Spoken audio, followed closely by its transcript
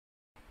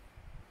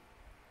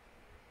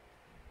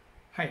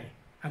Hi,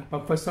 I'm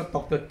Professor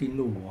Dr.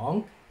 Dino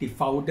Wong, the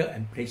founder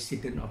and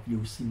president of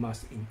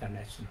UCMAS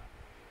International.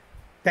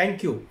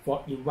 Thank you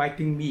for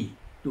inviting me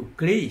to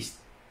grace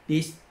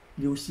this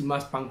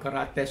UCMAS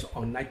Bangladesh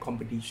Online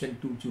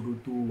Competition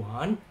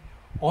 2021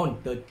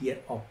 on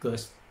 30th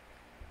August.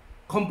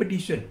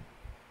 Competition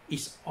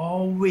is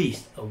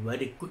always a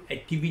very good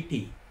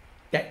activity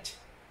that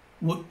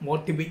would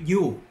motivate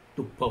you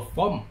to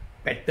perform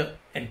better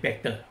and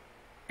better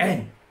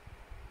and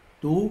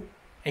to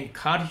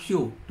encourage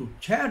you to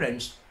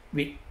challenge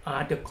with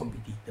other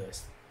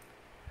competitors.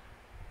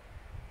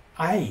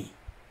 I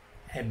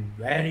am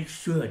very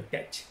sure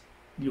that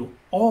you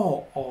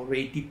all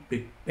already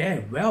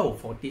prepared well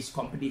for this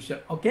competition,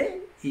 okay?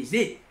 Is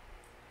it?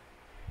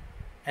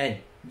 And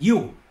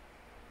you,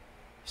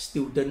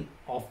 student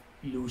of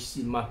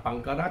UCMAS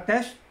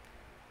Bangladesh,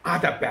 are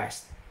the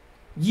best.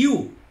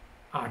 You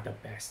are the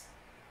best.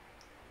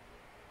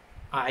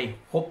 I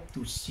hope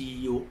to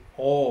see you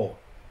all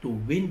to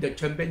win the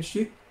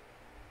championship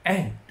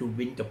and to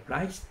win the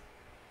prize.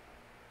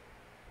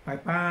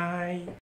 Bye-bye.